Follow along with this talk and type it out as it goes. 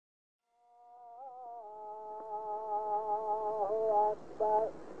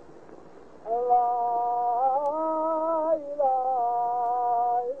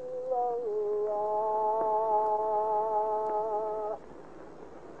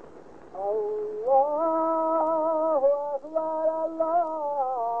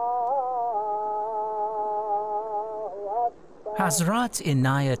Hazrat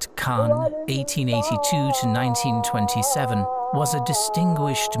Inayat Khan, 1882 to 1927, was a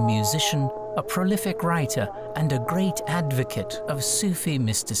distinguished musician, a prolific writer, and a great advocate of Sufi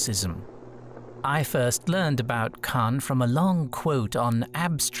mysticism. I first learned about Khan from a long quote on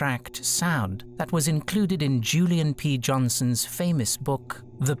abstract sound that was included in Julian P. Johnson's famous book,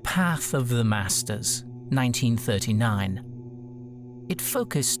 The Path of the Masters, 1939. It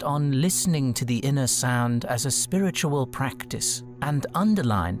focused on listening to the inner sound as a spiritual practice and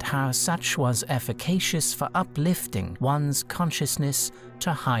underlined how such was efficacious for uplifting one's consciousness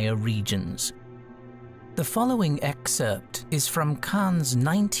to higher regions. The following excerpt is from Khan's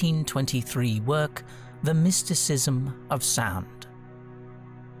 1923 work, The Mysticism of Sound.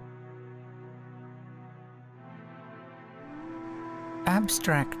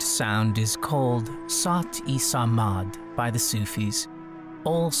 Abstract sound is called Sat-i-Samad by the Sufis.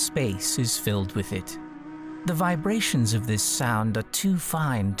 All space is filled with it. The vibrations of this sound are too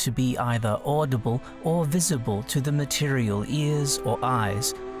fine to be either audible or visible to the material ears or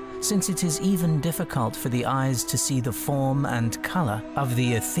eyes, since it is even difficult for the eyes to see the form and color of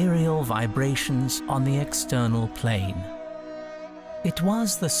the ethereal vibrations on the external plane. It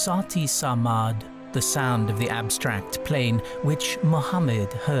was the Sat-i-Samad, the sound of the abstract plane, which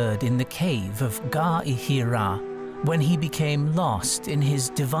Muhammad heard in the cave of Gar-i-Hira when he became lost in his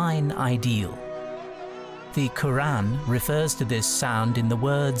divine ideal. The Quran refers to this sound in the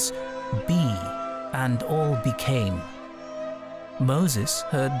words, "Be, and all became." Moses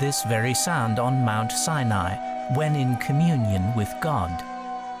heard this very sound on Mount Sinai when in communion with God.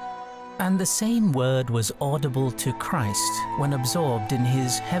 And the same word was audible to Christ when absorbed in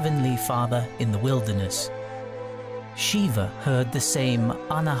his heavenly Father in the wilderness. Shiva heard the same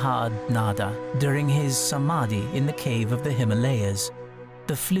Anahad Nada during his Samadhi in the cave of the Himalayas.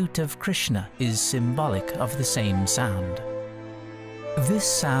 The flute of Krishna is symbolic of the same sound. This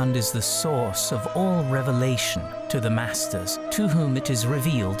sound is the source of all revelation to the masters, to whom it is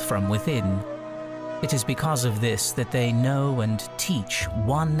revealed from within. It is because of this that they know and teach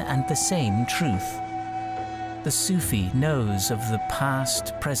one and the same truth. The Sufi knows of the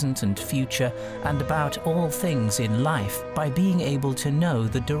past, present, and future, and about all things in life by being able to know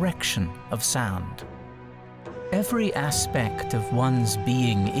the direction of sound. Every aspect of one's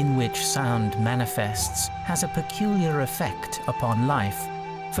being in which sound manifests has a peculiar effect upon life,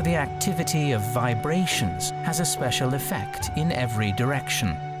 for the activity of vibrations has a special effect in every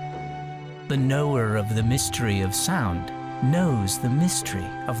direction. The knower of the mystery of sound knows the mystery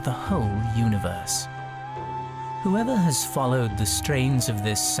of the whole universe. Whoever has followed the strains of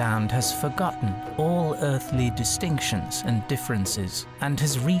this sound has forgotten all earthly distinctions and differences, and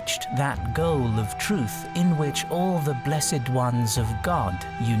has reached that goal of truth in which all the blessed ones of God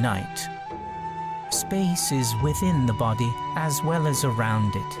unite. Space is within the body as well as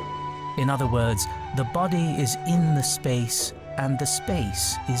around it. In other words, the body is in the space, and the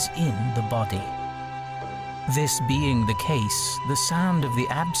space is in the body. This being the case, the sound of the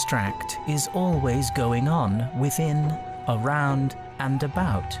abstract is always going on within, around, and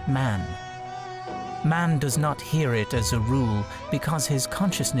about man. Man does not hear it as a rule because his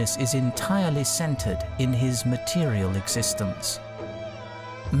consciousness is entirely centered in his material existence.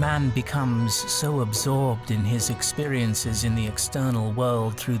 Man becomes so absorbed in his experiences in the external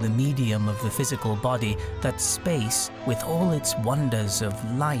world through the medium of the physical body that space, with all its wonders of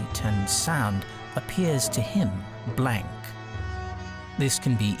light and sound, appears to him blank. This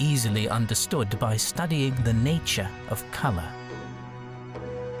can be easily understood by studying the nature of color.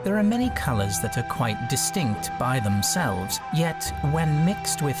 There are many colors that are quite distinct by themselves, yet when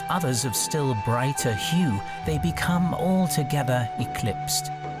mixed with others of still brighter hue, they become altogether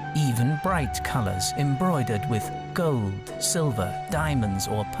eclipsed. Even bright colors embroidered with gold, silver, diamonds,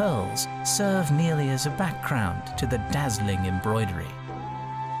 or pearls serve merely as a background to the dazzling embroidery.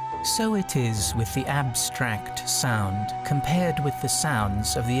 So it is with the abstract sound compared with the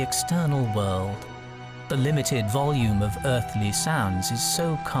sounds of the external world. The limited volume of earthly sounds is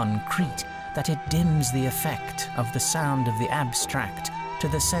so concrete that it dims the effect of the sound of the abstract to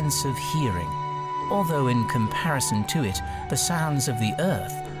the sense of hearing, although in comparison to it, the sounds of the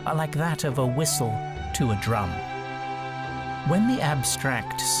earth are like that of a whistle to a drum. When the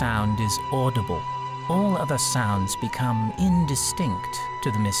abstract sound is audible, all other sounds become indistinct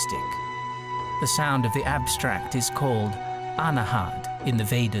to the mystic. The sound of the abstract is called Anahad, in the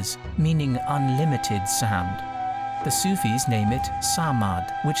Vedas, meaning unlimited sound. The Sufis name it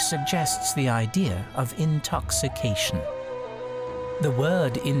samad, which suggests the idea of intoxication. The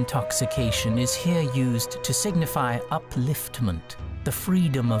word intoxication is here used to signify upliftment, the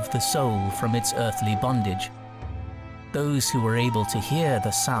freedom of the soul from its earthly bondage. Those who are able to hear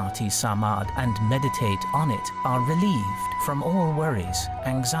the Sati Samad and meditate on it are relieved from all worries,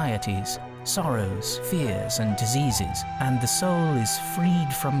 anxieties, sorrows, fears and diseases, and the soul is freed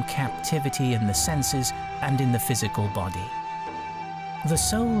from captivity in the senses and in the physical body. The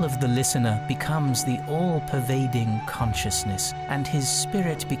soul of the listener becomes the all-pervading consciousness, and his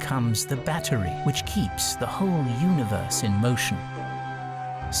spirit becomes the battery which keeps the whole universe in motion.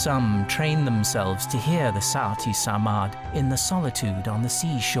 Some train themselves to hear the Sati Samad in the solitude on the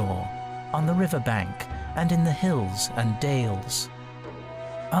seashore, on the riverbank, and in the hills and dales.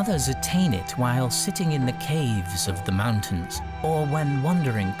 Others attain it while sitting in the caves of the mountains, or when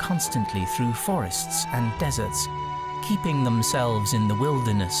wandering constantly through forests and deserts, keeping themselves in the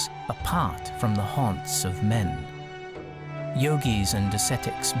wilderness apart from the haunts of men. Yogis and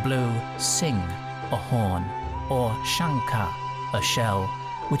ascetics blow sing, a horn, or shankha, a shell,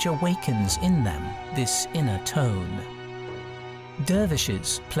 which awakens in them this inner tone.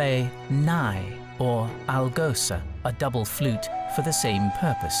 Dervishes play nai, or algosa, a double flute, for the same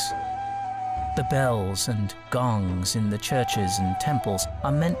purpose. The bells and gongs in the churches and temples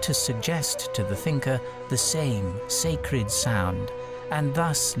are meant to suggest to the thinker the same sacred sound, and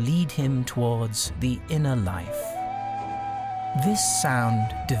thus lead him towards the inner life. This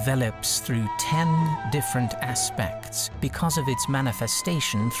sound develops through 10 different aspects because of its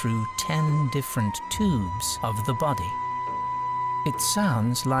manifestation through 10 different tubes of the body. It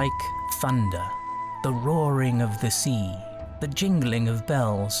sounds like thunder, the roaring of the sea, the jingling of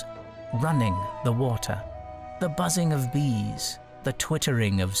bells, running the water, the buzzing of bees, the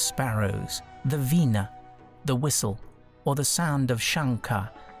twittering of sparrows, the veena, the whistle, or the sound of shankha,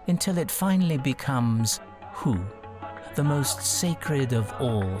 until it finally becomes hu, the most sacred of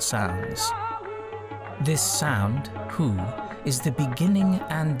all sounds. This sound, hu, is the beginning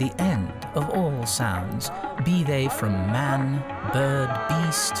and the end of all sounds, be they from man, bird,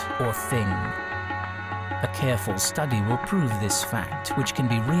 beast, or thing. A careful study will prove this fact, which can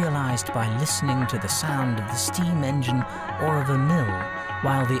be realized by listening to the sound of the steam engine or of a mill,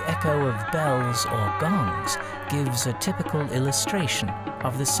 while the echo of bells or gongs gives a typical illustration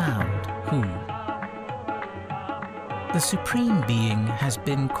of the sound hu. The Supreme Being has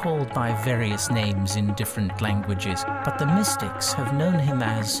been called by various names in different languages, but the mystics have known him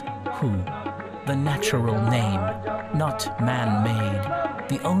as hu, the natural name, not man-made,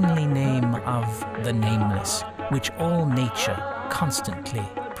 the only name of the nameless, which all nature constantly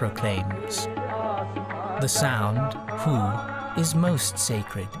proclaims. The sound, hu, is most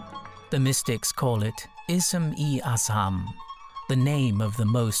sacred. The mystics call it Ism-i-Azam, the name of the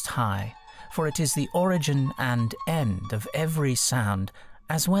Most High, for it is the origin and end of every sound,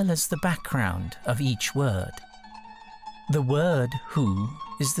 as well as the background of each word. The word hu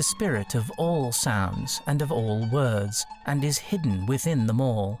is the spirit of all sounds and of all words, and is hidden within them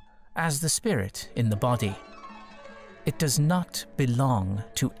all, as the spirit in the body. It does not belong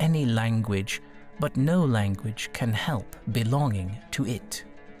to any language, but no language can help belonging to it.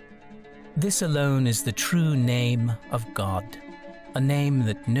 This alone is the true name of God, a name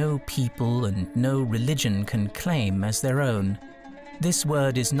that no people and no religion can claim as their own. This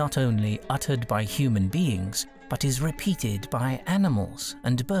word is not only uttered by human beings, but is repeated by animals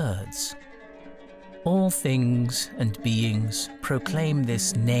and birds. All things and beings proclaim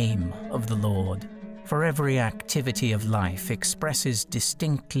this name of the Lord, for every activity of life expresses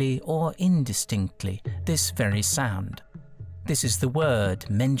distinctly or indistinctly this very sound. This is the word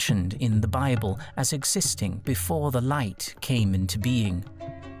mentioned in the Bible as existing before the light came into being.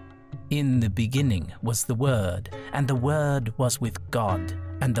 In the beginning was the Word, and the Word was with God,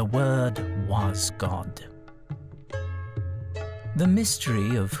 and the Word was God. The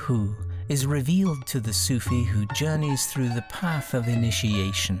mystery of hu is revealed to the Sufi who journeys through the path of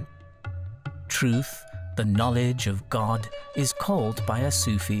initiation. Truth, the knowledge of God, is called by a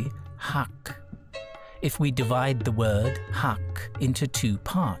Sufi haq. If we divide the word haq into two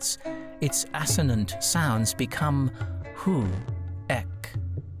parts, its assonant sounds become hu, ek.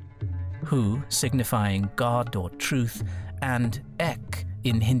 Hu signifying God or truth, and ek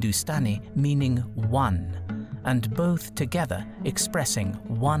in Hindustani meaning one, and both together expressing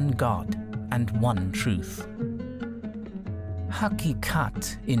one God and one truth.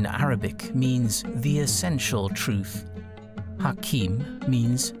 Hakikat in Arabic means the essential truth. Hakim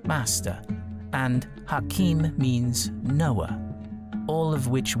means master, and Hakim means knower. all of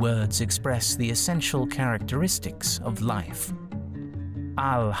which words express the essential characteristics of life.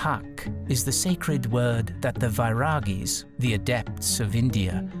 Al-Haq is the sacred word that the Vairagis, the adepts of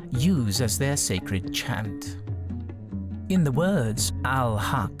India, use as their sacred chant. In the words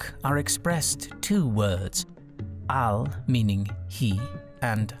Al-Haq are expressed two words, Al meaning he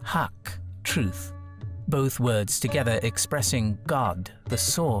and Haq, truth, both words together expressing God, the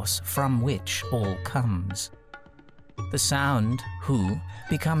source from which all comes. The sound hu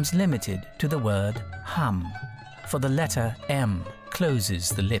becomes limited to the word ham, for the letter M closes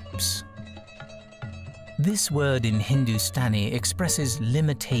the lips. This word in Hindustani expresses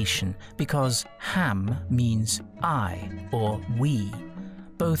limitation because ham means I or we,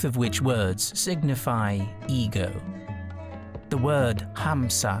 both of which words signify ego. The word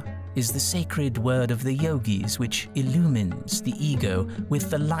hamsa is the sacred word of the yogis which illumines the ego with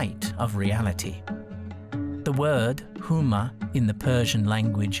the light of reality. The word huma in the Persian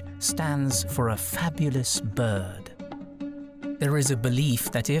language stands for a fabulous bird. There is a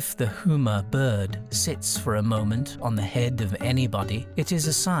belief that if the huma bird sits for a moment on the head of anybody, it is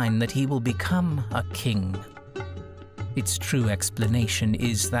a sign that he will become a king. Its true explanation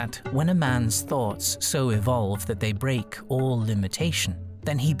is that when a man's thoughts so evolve that they break all limitation,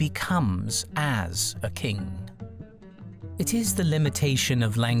 then he becomes as a king. It is the limitation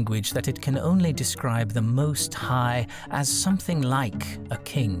of language that it can only describe the Most High as something like a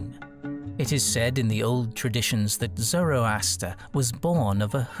king. It is said in the old traditions that Zoroaster was born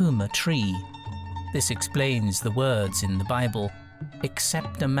of a huma tree. This explains the words in the Bible,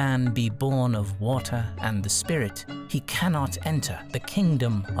 "Except a man be born of water and the Spirit, he cannot enter the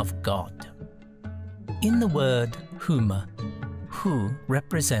kingdom of God." In the word huma, hu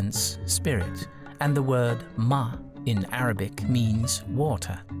represents spirit, and the word ma in Arabic means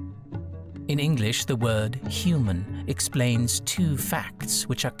water. In English, the word human explains two facts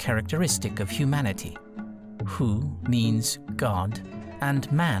which are characteristic of humanity. Hu means God,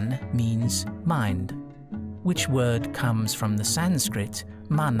 and man means mind, which word comes from the Sanskrit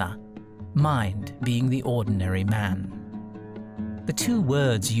mana, mind being the ordinary man. The two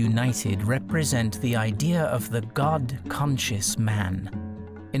words united represent the idea of the God-conscious man.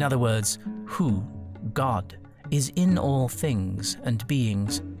 In other words, Hu, God, is in all things and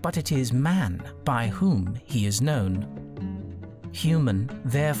beings, but it is man by whom he is known. Human,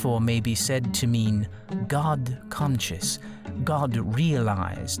 therefore, may be said to mean God-conscious,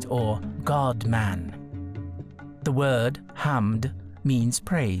 God-realized, or God-man. The word hamd means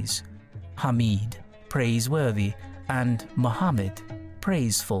praise, Hamid, praiseworthy, and Muhammad,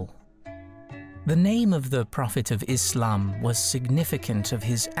 praiseful. The name of the Prophet of Islam was significant of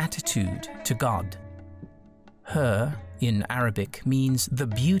his attitude to God. Her, in Arabic, means the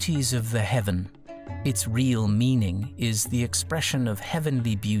beauties of the heaven. Its real meaning is the expression of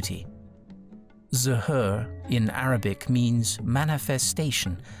heavenly beauty. Zuhur, in Arabic, means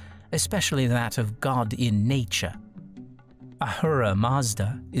manifestation, especially that of God in nature. Ahura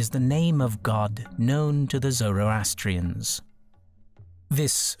Mazda is the name of God known to the Zoroastrians.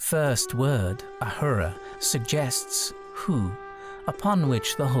 This first word, Ahura, suggests Hu, upon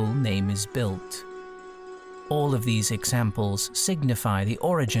which the whole name is built. All of these examples signify the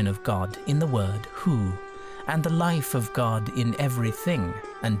origin of God in the word Hu, and the life of God in everything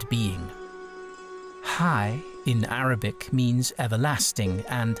and being. Hai in Arabic means everlasting,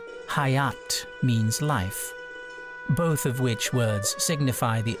 and Hayat means life, both of which words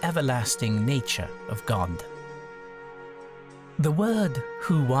signify the everlasting nature of God. The word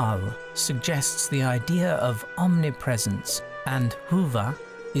Huwal suggests the idea of omnipresence, and Huwa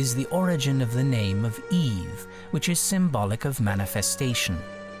is the origin of the name of Eve, which is symbolic of manifestation.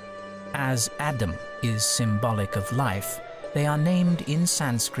 As Adam is symbolic of life, they are named in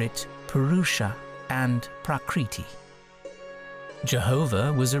Sanskrit Purusha and Prakriti.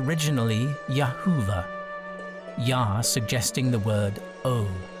 Jehovah was originally Yahuwah, Yah suggesting the word O,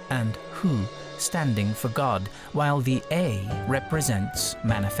 and Hu standing for God, while the A represents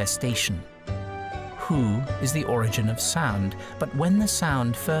manifestation. Hu is the origin of sound, but when the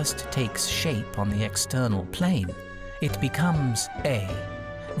sound first takes shape on the external plane, it becomes A.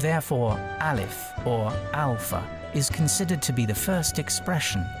 Therefore, Aleph, or Alpha, is considered to be the first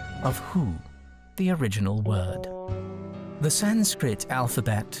expression of Hu, the original word. The Sanskrit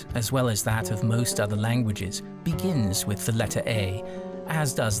alphabet, as well as that of most other languages, begins with the letter A,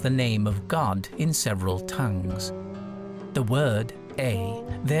 as does the name of God in several tongues. The word A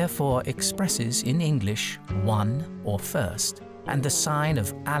therefore expresses in English one or first, and the sign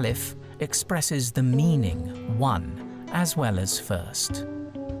of Aleph expresses the meaning one as well as first.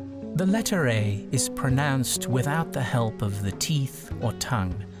 The letter A is pronounced without the help of the teeth or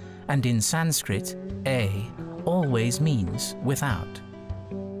tongue, and in Sanskrit, A always means without.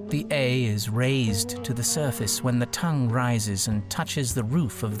 The A is raised to the surface when the tongue rises and touches the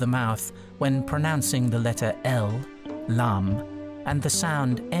roof of the mouth when pronouncing the letter L, lam, and the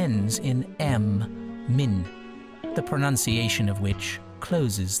sound ends in M, min, the pronunciation of which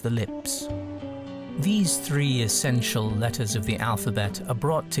closes the lips. These three essential letters of the alphabet are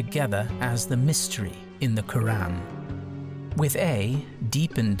brought together as the mystery in the Quran. With A,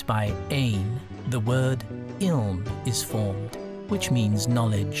 deepened by Ain, the word ilm is formed, which means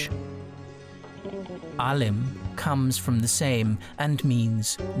knowledge. Alim comes from the same and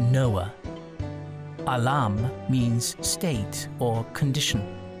means knower. Alam means state or condition,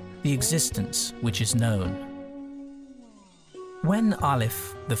 the existence which is known. When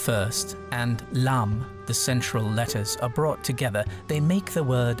Alif, the first, and Lam, the central letters, are brought together, they make the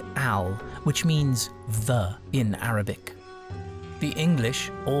word al, which means the in Arabic. The English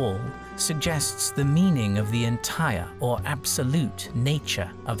all suggests the meaning of the entire or absolute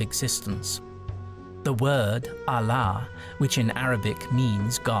nature of existence. The word Allah, which in Arabic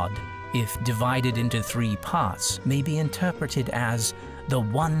means God, if divided into three parts, may be interpreted as the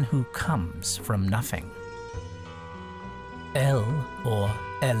one who comes from nothing. El, or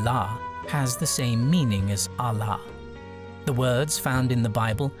Allah, has the same meaning as Allah. The words found in the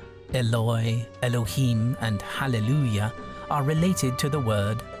Bible, Eloi, Elohim, and Hallelujah, are related to the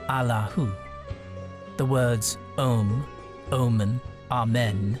word Allahu. The words Om, Omen,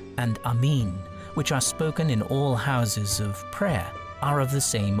 Amen, and Amin, which are spoken in all houses of prayer, are of the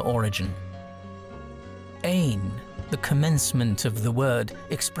same origin. Ain, the commencement of the word,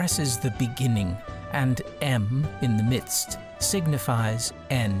 expresses the beginning, and M in the midst signifies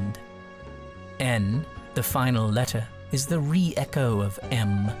end. N, the final letter, is the re-echo of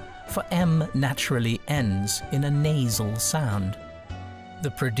M, for M naturally ends in a nasal sound,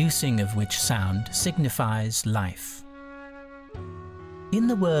 the producing of which sound signifies life. In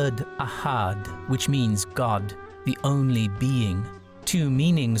the word Ahad, which means God, the only being, two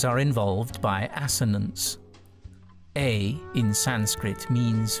meanings are involved by assonance. A in Sanskrit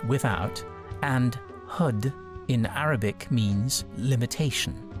means without, and Hud in Arabic means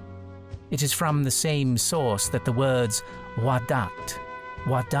limitation. It is from the same source that the words Wadat,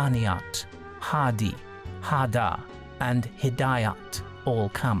 Wadaniyat, Hadi, Hada, and Hidayat all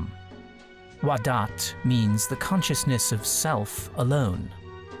come. Wadat means the consciousness of self alone.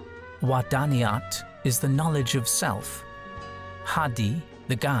 Wadaniyat is the knowledge of self. Hadi,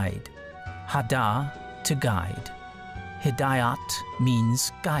 the guide. Hada, to guide. Hidayat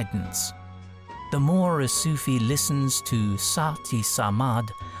means guidance. The more a Sufi listens to Sat-i-Samad,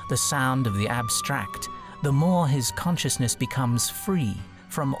 the sound of the abstract, the more his consciousness becomes free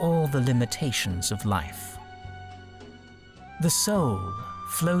from all the limitations of life. The soul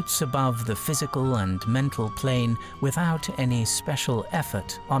floats above the physical and mental plane without any special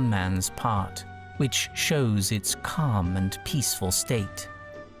effort on man's part, which shows its calm and peaceful state.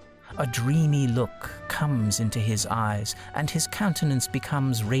 A dreamy look comes into his eyes, and his countenance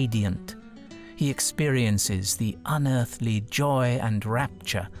becomes radiant. He experiences the unearthly joy and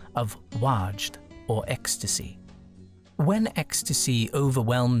rapture of wajd, or ecstasy. When ecstasy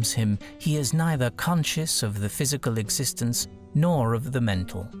overwhelms him, he is neither conscious of the physical existence nor of the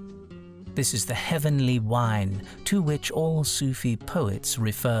mental. This is the heavenly wine to which all Sufi poets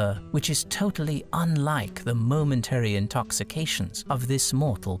refer, which is totally unlike the momentary intoxications of this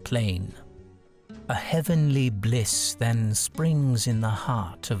mortal plane. A heavenly bliss then springs in the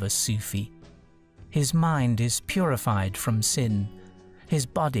heart of a Sufi. His mind is purified from sin, his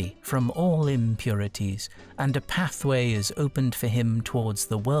body from all impurities, and a pathway is opened for him towards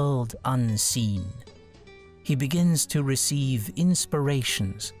the world unseen. He begins to receive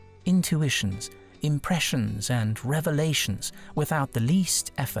inspirations, intuitions, impressions, and revelations without the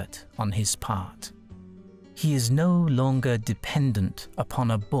least effort on his part. He is no longer dependent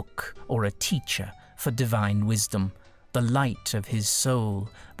upon a book or a teacher for divine wisdom. The light of his soul,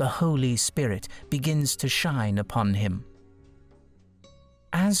 the Holy Spirit, begins to shine upon him.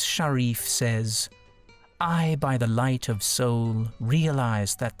 As Sharif says, I, by the light of soul,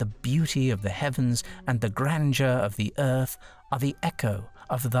 realize that the beauty of the heavens and the grandeur of the earth are the echo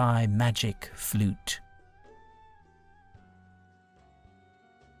of thy magic flute.